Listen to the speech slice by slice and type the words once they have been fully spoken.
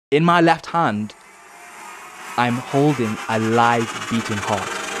In my left hand, I'm holding a live beating heart.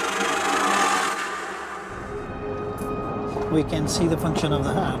 We can see the function of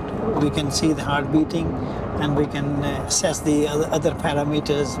the heart. We can see the heart beating, and we can assess the other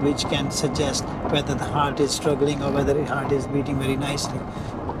parameters which can suggest whether the heart is struggling or whether the heart is beating very nicely.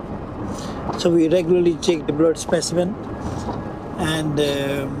 So we regularly check the blood specimen, and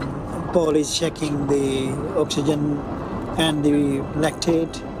Paul is checking the oxygen and the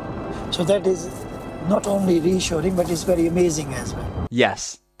lactate. So that is not only reassuring, but it's very amazing as well.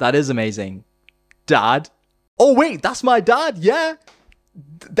 Yes, that is amazing. Dad? Oh wait, that's my dad, yeah.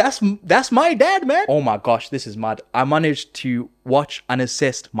 That's my dad, man. Oh my gosh, this is mad. I managed to watch and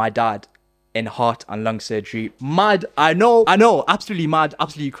assist my dad in heart and lung surgery. Mad, I know, absolutely mad,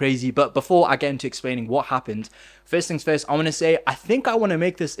 absolutely crazy. But before I get into explaining what happened, first things first, I want to say, I think I want to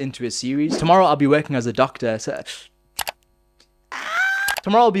make this into a series. Tomorrow I'll be working as a doctor,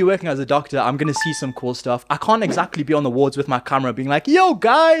 I'm gonna see some cool stuff. I can't exactly be on the wards with my camera being like, yo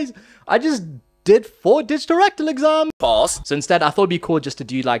guys, I just did 4 digital rectal exams. Pause. So instead, I thought it'd be cool just to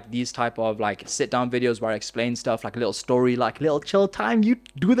do like these type of like sit down videos where I explain stuff, like a little story, like a little chill time. You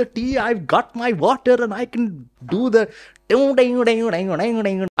do the tea, I've got my water, and I can do the I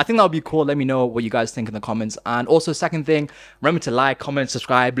think that would be cool. Let me know what you guys think in the comments. And also, second thing, remember to like, comment,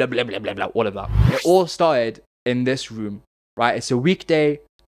 subscribe, blah blah blah blah blah, all of that. It all started in this room, right? It's a weekday,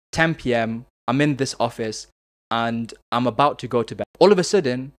 10 p.m. I'm in this office and I'm about to go to bed. All of a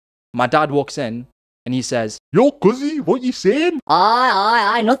sudden, my dad walks in and he says, Yo, cuzzy, what you saying?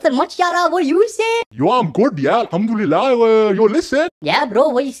 I nothing much, yara. What you saying? Yo, I'm good, yeah, alhamdulillah. Yo, listen. Yeah, bro,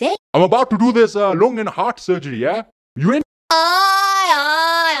 what you saying? I'm about to do this lung and heart surgery, yeah? You in?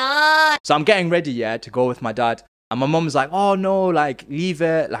 So I'm getting ready, yeah, to go with my dad. And my mom's like, oh no, like, leave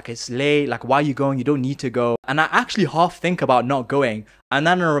it. Like, it's late. Like, why are you going? You don't need to go. And I actually half think about not going. And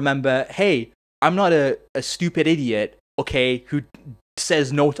then I remember, hey, I'm not a stupid idiot, okay, who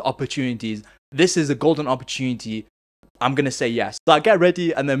says no to opportunities. This is a golden opportunity. I'm gonna say yes. So I get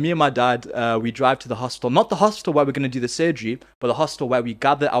ready, and then me and my dad, we drive to the hospital. Not the hospital where we're gonna do the surgery, but the hospital where we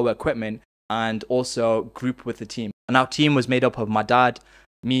gather our equipment and also group with the team. And our team was made up of my dad,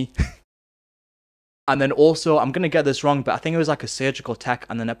 me, and then also, I'm gonna get this wrong, but I think it was like a surgical tech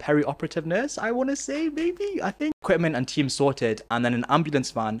and then a peri-operative nurse, I wanna say, maybe, I think. Equipment and team sorted, and then an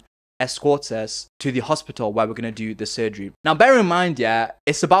ambulance van escorts us to the hospital where we're gonna do the surgery. Now, bear in mind, yeah,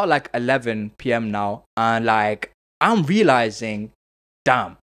 it's about like 11 p.m. now, and like, I'm realizing,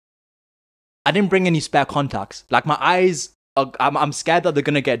 damn, I didn't bring any spare contacts. Like, my eyes, I'm scared that they're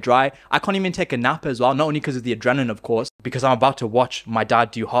gonna get dry. I can't even take a nap as well, not only because of the adrenaline, of course, because I'm about to watch my dad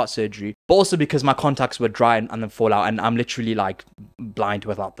do heart surgery, but also because my contacts were dry and then fall out, and I'm literally like blind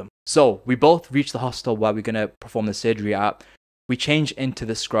without them. So we both reach the hospital where we're gonna perform the surgery at. We change into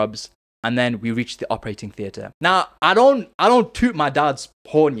the scrubs, and then we reach the operating theater. Now, I don't toot my dad's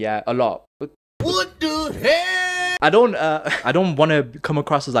horn yet a lot. But what the hell? I don't want to come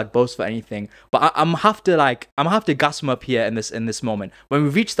across as like boastful or anything, but I'm have to gas him up here in this moment. When we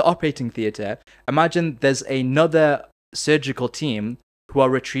reach the operating theater, imagine there's another surgical team who are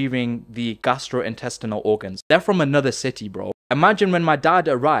retrieving the gastrointestinal organs. They're from another city, bro. Imagine when my dad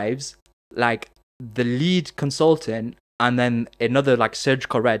arrives, like the lead consultant and then another like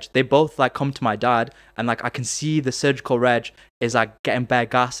surgical reg, they both like come to my dad, and like I can see the surgical reg is like getting bare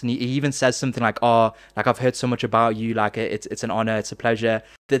gas, and he even says something like, oh, like I've heard so much about you, like it's an honor, it's a pleasure.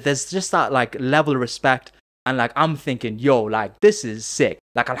 There's just that like level of respect, and like I'm thinking, yo, like this is sick.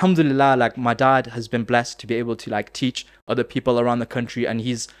 Like alhamdulillah, like my dad has been blessed to be able to like teach other people around the country, and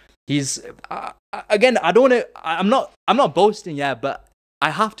he's again, I'm not boasting, yeah, but I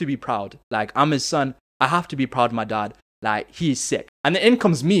have to be proud. Like I'm his son, I have to be proud of my dad. Like, he's sick. And then in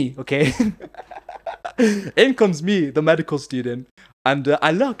comes me, okay? In comes me, the medical student. And I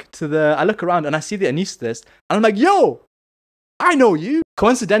look around and I see the anesthetist. And I'm like, yo, I know you.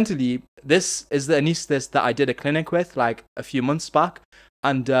 Coincidentally, this is the anesthetist that I did a clinic with like a few months back.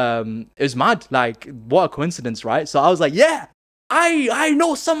 And it was mad. Like, what a coincidence, right? So I was like, yeah, I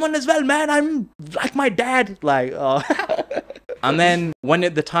know someone as well, man. I'm like my dad. Like, And then when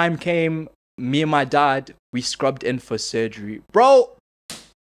the time came, me and my dad, we scrubbed in for surgery. Bro,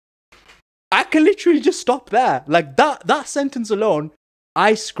 I can literally just stop there. Like that sentence alone,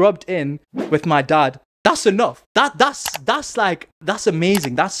 I scrubbed in with my dad. That's enough. That's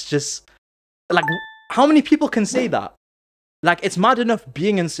amazing. That's just like, how many people can say that? Like, it's mad enough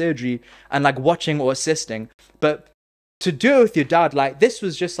being in surgery and like watching or assisting, but to do it with your dad, like this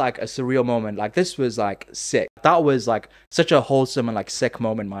was just like a surreal moment. Like this was like sick. That was like such a wholesome and like sick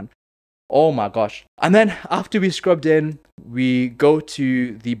moment, man. Oh my gosh. And then after we scrubbed in, we go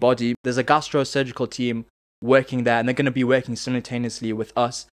to the body. There's a gastrosurgical team working there, and they're going to be working simultaneously with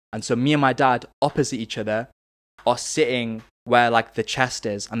us. And so me and my dad, opposite each other, are sitting where like the chest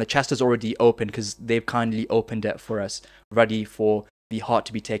is, and the chest is already open because they've kindly opened it for us, ready for the heart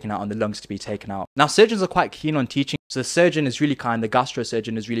to be taken out and the lungs to be taken out. Now, surgeons are quite keen on teaching. So the surgeon is really kind, the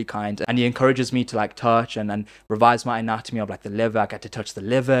gastrosurgeon is really kind, and he encourages me to like touch and revise my anatomy of like the liver. I get to touch the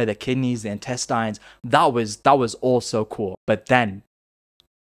liver, the kidneys, the intestines. That was all so cool. But then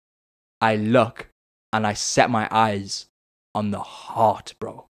I look and I set my eyes on the heart,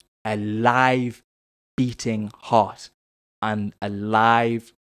 bro. A live beating heart and a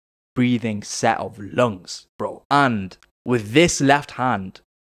live breathing set of lungs, bro. And with this left hand,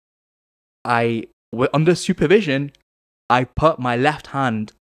 under supervision, I put my left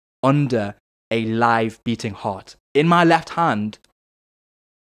hand under a live beating heart. In my left hand,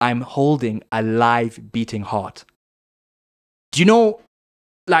 I'm holding a live beating heart. Do you know,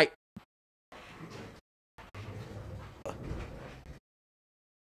 like, do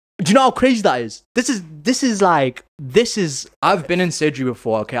you know how crazy that is? I've been in surgery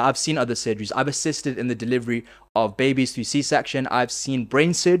before, okay? I've seen other surgeries. I've assisted in the delivery of babies through C-section. I've seen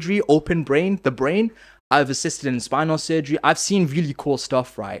brain surgery, open brain, the brain. I've assisted in spinal surgery. I've seen really cool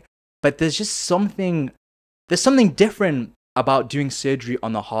stuff, right? But there's just something different about doing surgery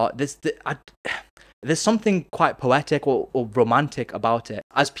on the heart. There's something quite poetic or romantic about it.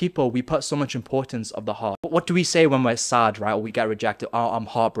 As people, we put so much importance of the heart. But what do we say when we're sad, right? Or we get rejected? Oh, I'm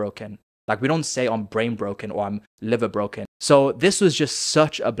heartbroken. Like, we don't say I'm brain broken or I'm liver broken. So this was just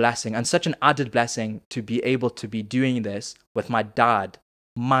such a blessing and such an added blessing to be able to be doing this with my dad.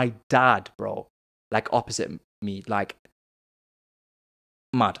 My dad, bro. Like, opposite me. Like,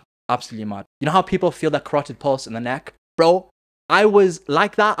 mad. Absolutely mad. You know how people feel that carotid pulse in the neck? Bro, I was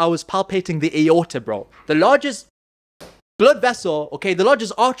like that. I was palpating the aorta, bro. The largest blood vessel, okay, the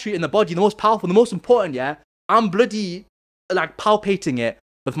largest artery in the body, the most powerful, the most important, yeah? I'm bloody, like, palpating it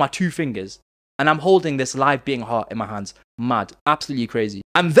with my 2 fingers. And I'm holding this live beating heart in my hands. Mad. Absolutely crazy.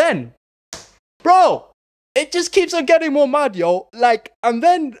 And then, bro, it just keeps on getting more mad, yo. Like, and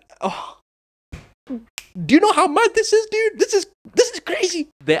then, oh, do you know how mad this is, dude? This is crazy.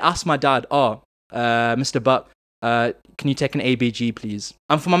 They asked my dad, Mr. Butt, can you take an ABG, please?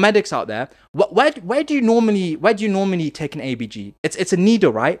 And for my medics out there, where do you normally take an ABG? It's a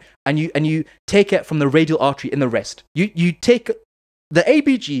needle, right? And you take it from the radial artery in the wrist. You take the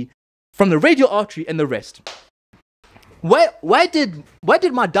ABG from the radial artery in the wrist. Where did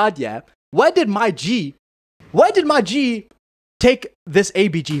my dad, yeah? Where did my G take this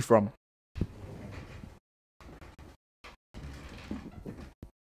ABG from?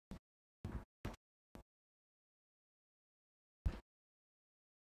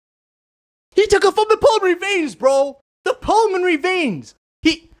 He took it from the pulmonary veins, bro. The pulmonary veins.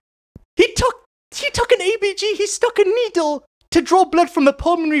 He took an ABG. He stuck a needle to draw blood from the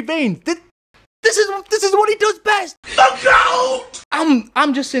pulmonary veins. This is what he does best. Look out!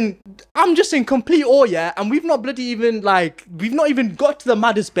 I'm just in complete awe, yeah. And we've not even got to the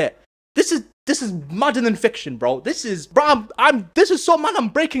maddest bit. This is madder than fiction, bro. This is so mad. I'm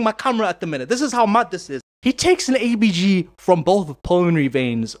breaking my camera at the minute. This is how mad this is. He takes an ABG from both pulmonary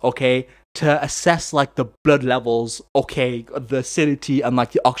veins, okay, to assess like the blood levels, okay, the acidity and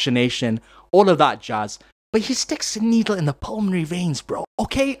like the oxygenation, all of that jazz. But he sticks a needle in the pulmonary veins, bro.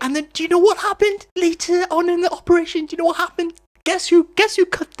 Okay, and then do you know what happened later on in the operation? Do you know what happened? Guess who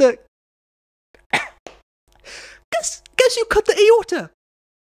cut the guess who cut the aorta?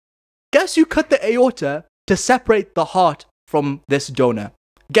 Guess who cut the aorta to separate the heart from this donor?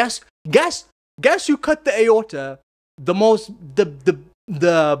 Guess who cut the aorta?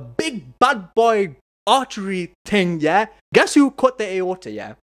 The big bad boy artery thing, yeah? Guess who cut the aorta,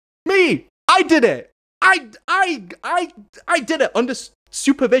 yeah? Me! I did it! I did it under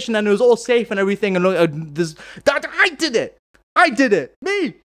supervision, and it was all safe and everything, and I did it! I did it!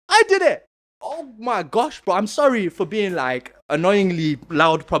 Me! I did it! Oh my gosh, bro, I'm sorry for being like annoyingly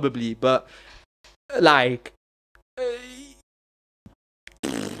loud probably, but like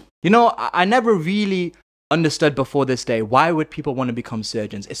you know, I never really understood before this day, why would people want to become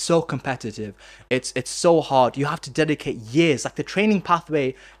surgeons? It's so competitive. It's so hard. You have to dedicate years. Like, the training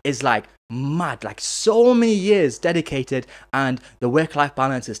pathway is like mad, like so many years dedicated, and the work-life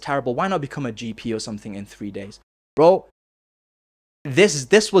balance is terrible. Why not become a GP or something in 3 days? Bro,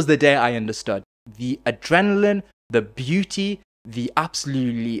 this was the day I understood. The adrenaline, the beauty, the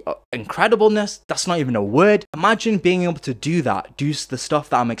absolutely incredibleness, that's not even a word. Imagine being able to do that, do the stuff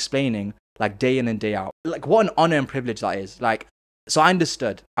that I'm explaining, like day in and day out. Like, what an honor and privilege that is. Like, So I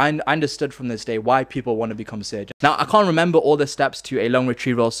understood. I understood from this day why people want to become surgeons. Now, I can't remember all the steps to a lung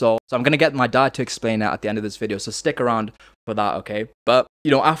retrieval, so I'm going to get my dad to explain it at the end of this video. So stick around for that, okay? But,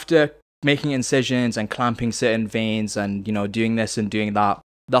 you know, after making incisions and clamping certain veins and, you know, doing this and doing that,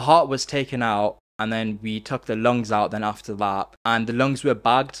 the heart was taken out, and then we took the lungs out then after that. And the lungs were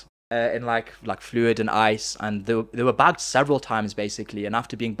bagged in like fluid and ice, and they were bagged several times basically. And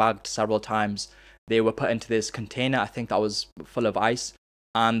after being bagged several times, they were put into this container, I think that was full of ice,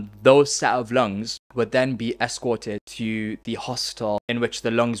 and those set of lungs would then be escorted to the hospital in which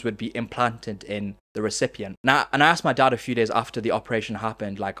the lungs would be implanted in the recipient. Now, and I asked my dad a few days after the operation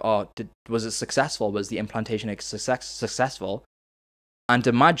happened, like, oh, was it successful? Was the implantation successful? And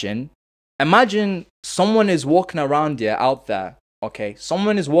imagine someone is walking around here out there, okay?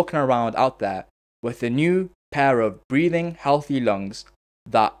 Someone is walking around out there with a new pair of breathing, healthy lungs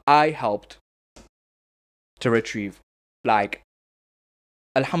that I helped to retrieve. Like,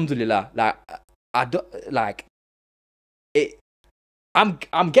 alhamdulillah, like, I don't, like, it, I'm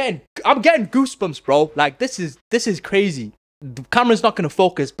getting goosebumps, bro. Like, this is crazy. The camera's not gonna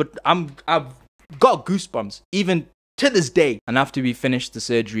focus, but I've got goosebumps even to this day. And after we finished the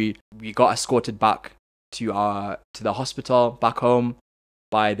surgery, we got escorted back to the hospital back home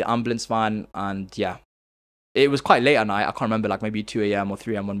by the ambulance van. And yeah, it was quite late at night. I can't remember, like maybe 2 a.m. or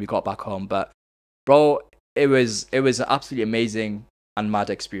 3 a.m. when we got back home. But bro, it was an absolutely amazing and mad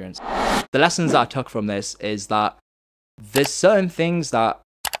experience. The lessons that I took from this is that there's certain things that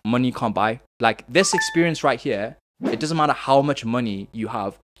money can't buy. Like this experience right here, it doesn't matter how much money you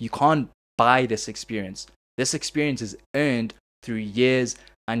have, you can't buy this experience. This experience is earned through years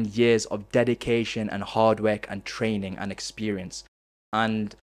and years of dedication and hard work and training and experience.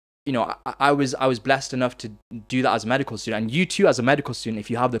 And you know, I was blessed enough to do that as a medical student. And you too, as a medical student, if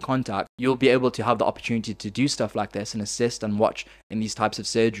you have the contact, you'll be able to have the opportunity to do stuff like this and assist and watch in these types of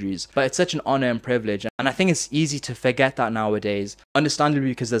surgeries. But it's such an honor and privilege. And I think it's easy to forget that nowadays, understandably,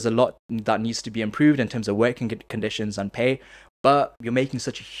 because there's a lot that needs to be improved in terms of working conditions and pay. But you're making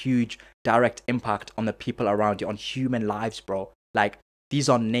such a huge direct impact on the people around you, on human lives, bro. Like, these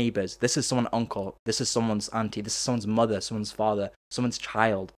are neighbors. This is someone's uncle. This is someone's auntie. This is someone's mother, someone's father, someone's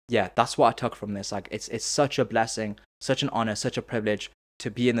child. Yeah, that's what I took from this. Like, it's such a blessing, such an honor, such a privilege to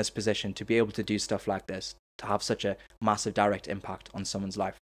be in this position, to be able to do stuff like this, to have such a massive direct impact on someone's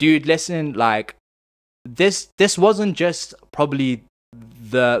life. Dude, listen, like, this wasn't just probably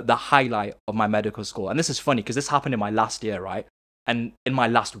the highlight of my medical school. And this is funny because this happened in my last year, right? And in my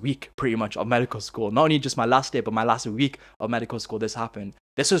last week, pretty much, of medical school. Not only just my last year, but my last week of medical school, this happened.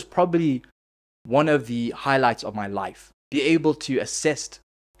 This was probably one of the highlights of my life. Be able to assist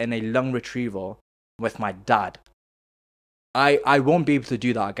in a lung retrieval with my dad. I won't be able to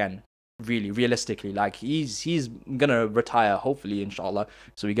do that again, really, realistically. Like, he's gonna retire, hopefully, inshallah,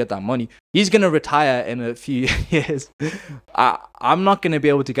 so we get that money. He's gonna retire in a few years. I'm not gonna be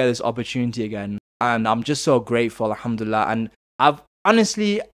able to get this opportunity again. And I'm just so grateful, alhamdulillah. And I've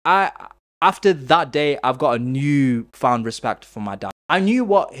honestly, after that day, I've got a newfound respect for my dad. I knew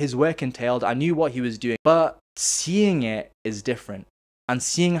what his work entailed. I knew what he was doing, but seeing it is different. And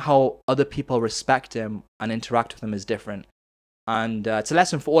seeing how other people respect him and interact with him is different. And it's a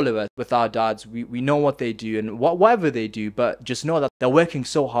lesson for all of us with our dads. We know what they do and whatever they do, but just know that they're working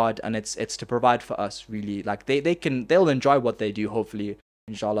so hard, and it's to provide for us, really. Like they'll enjoy what they do, hopefully,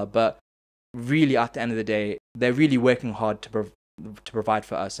 inshallah. But really, at the end of the day, they're really working hard to provide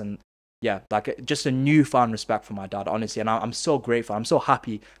for us. And yeah, like, just a newfound respect for my dad, honestly. And I'm so grateful. I'm so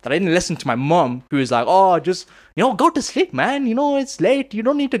happy that I didn't listen to my mom, who was like, oh, just, you know, go to sleep, man. You know, it's late. You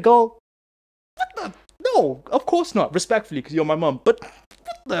don't need to go. No, of course not. Respectfully, because you're my mom. But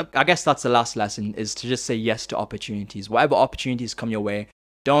I guess that's the last lesson, is to just say yes to opportunities. Whatever opportunities come your way,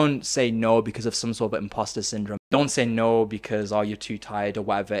 don't say no because of some sort of imposter syndrome. Don't say no because, oh, you're too tired or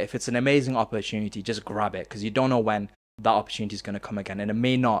whatever. If it's an amazing opportunity, just grab it, because you don't know when that opportunity is going to come again, and it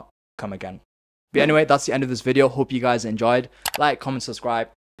may not come again. But anyway, that's the end of this video. Hope you guys enjoyed. Like, comment, subscribe,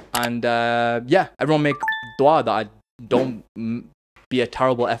 and yeah, everyone make dua that I don't be a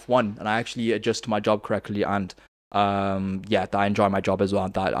terrible F1 and I actually adjust to my job correctly, and yeah, that I enjoy my job as well,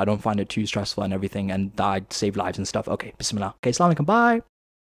 that I don't find it too stressful and everything, and that I save lives and stuff. Okay, bismillah. Okay, assalamu alaikum, bye.